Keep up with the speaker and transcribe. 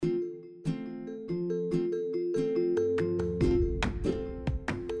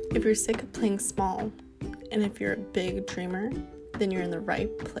If you're sick of playing small, and if you're a big dreamer, then you're in the right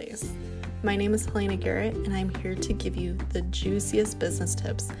place. My name is Helena Garrett, and I'm here to give you the juiciest business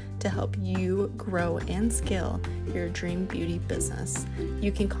tips to help you grow and scale your dream beauty business.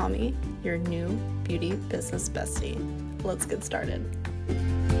 You can call me your new beauty business bestie. Let's get started.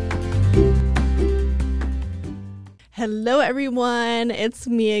 Hello everyone, it's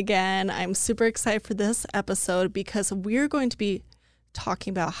me again. I'm super excited for this episode because we're going to be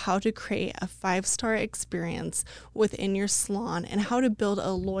talking about how to create a 5-star experience within your salon and how to build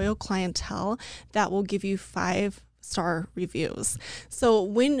a loyal clientele that will give you 5-star reviews. So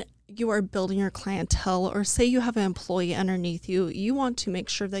when you are building your clientele, or say you have an employee underneath you, you want to make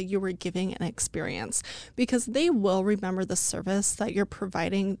sure that you are giving an experience because they will remember the service that you're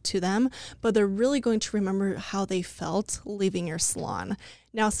providing to them, but they're really going to remember how they felt leaving your salon.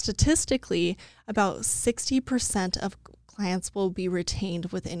 Now, statistically, about 60% of clients will be retained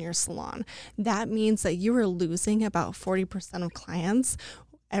within your salon. That means that you are losing about 40% of clients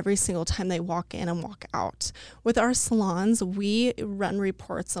every single time they walk in and walk out. With our salons, we run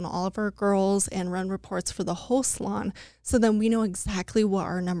reports on all of our girls and run reports for the whole salon, so then we know exactly what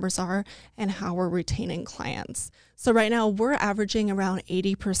our numbers are and how we're retaining clients. So right now we're averaging around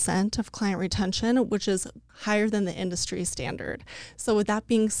 80% of client retention, which is higher than the industry standard. So with that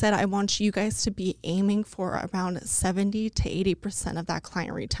being said, I want you guys to be aiming for around 70 to 80% of that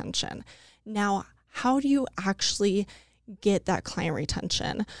client retention. Now, how do you actually get that client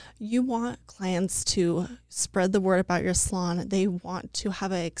retention? You want clients to spread the word about your salon. They want to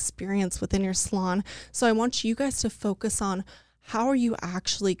have an experience within your salon. So I want you guys to focus on how are you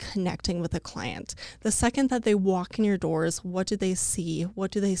actually connecting with a client? The second that they walk in your doors, what do they see?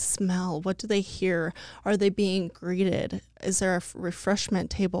 What do they smell? What do they hear? Are they being greeted? Is there a refreshment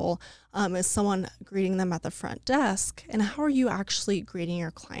table? Is someone greeting them at the front desk? And how are you actually greeting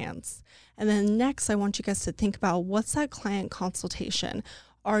your clients? And then next, I want you guys to think about what's that client consultation?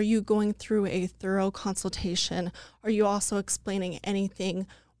 Are you going through a thorough consultation? Are you also explaining anything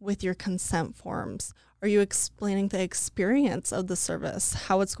with your consent forms? Are you explaining the experience of the service,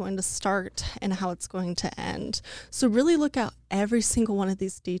 how it's going to start and how it's going to end? So really look at every single one of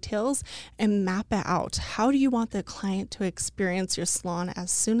these details and map it out. How do you want the client to experience your salon as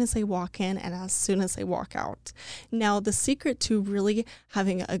soon as they walk in and as soon as they walk out? Now, the secret to really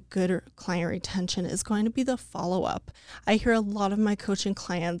having a good client retention is going to be the follow-up. I hear a lot of my coaching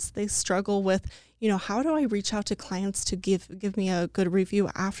clients, they struggle with, how do I reach out to clients to give me a good review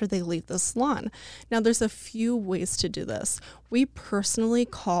after they leave the salon? Now, there's a few ways to do this. We personally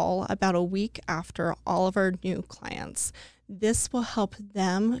call about a week after all of our new clients. This will help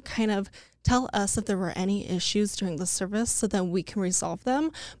them kind of tell us if there were any issues during the service so that we can resolve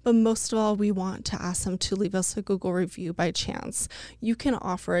them. But most of all, we want to ask them to leave us a Google review by chance. You can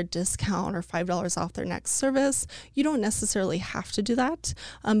offer a discount or $5 off their next service. You don't necessarily have to do that,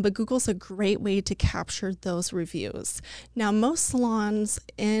 but Google's a great way to capture those reviews. Now, most salons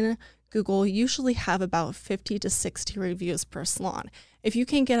in Google usually have about 50 to 60 reviews per salon. If you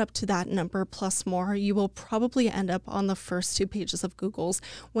can get up to that number plus more, you will probably end up on the first 2 pages of Google's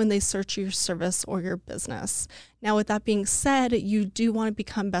when they search your service or your business. Now, with that being said, you do want to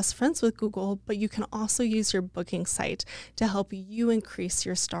become best friends with Google, but you can also use your booking site to help you increase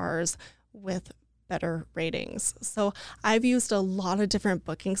your stars with better ratings. So I've used a lot of different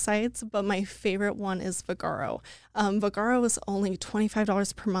booking sites, but my favorite one is Vagaro. Vagaro is only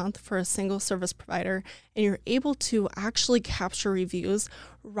 $25 per month for a single service provider, and you're able to actually capture reviews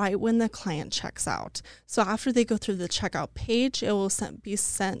right when the client checks out. So after they go through the checkout page, it will be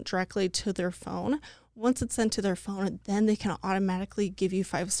sent directly to their phone. Once it's sent to their phone, then they can automatically give you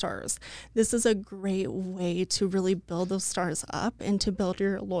 5 stars. This is a great way to really build those stars up and to build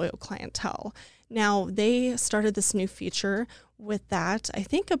your loyal clientele. Now, they started this new feature with that, I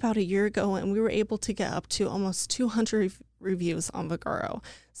think about a year ago, and we were able to get up to almost 200 reviews on Vagaro.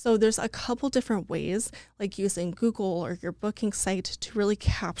 So there's a couple different ways, like using Google or your booking site to really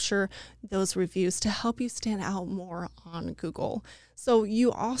capture those reviews to help you stand out more on Google. So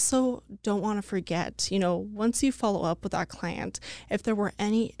you also don't want to forget, once you follow up with that client, if there were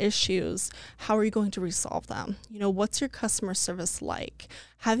any issues, how are you going to resolve them? What's your customer service like?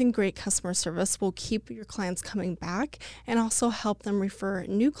 Having great customer service will keep your clients coming back and also help them refer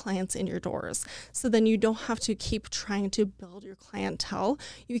new clients in your doors. So then you don't have to keep trying to build your clientele.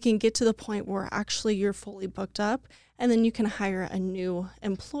 You can get to the point where actually you're fully booked up, and then you can hire a new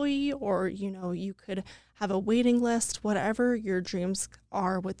employee, or, you could have a waiting list, whatever your dreams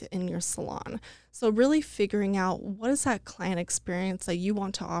are within your salon. So really figuring out what is that client experience that you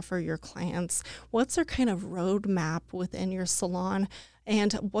want to offer your clients? What's their kind of roadmap within your salon?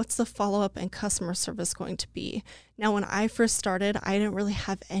 And what's the follow-up and customer service going to be? Now, when I first started, I didn't really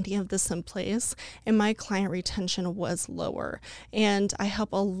have any of this in place, and my client retention was lower. And I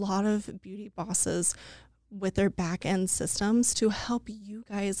help a lot of beauty bosses with their back end systems to help you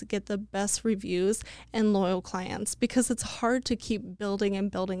guys get the best reviews and loyal clients, because it's hard to keep building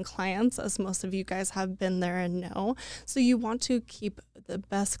and building clients, as most of you guys have been there and know. So you want to keep the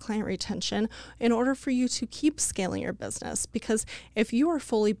best client retention in order for you to keep scaling your business. Because if you are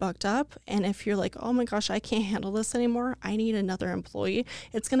fully booked up and if you're like, oh my gosh, I can't handle this anymore, I need another employee,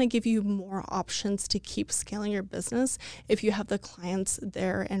 it's going to give you more options to keep scaling your business if you have the clients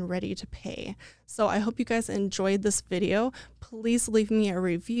there and ready to pay. So I hope you guys enjoyed this video. Please leave me a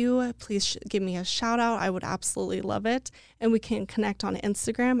review. Please give me a shout out. I would absolutely love it. And we can connect on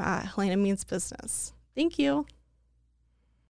Instagram at Helena Means Business. Thank you.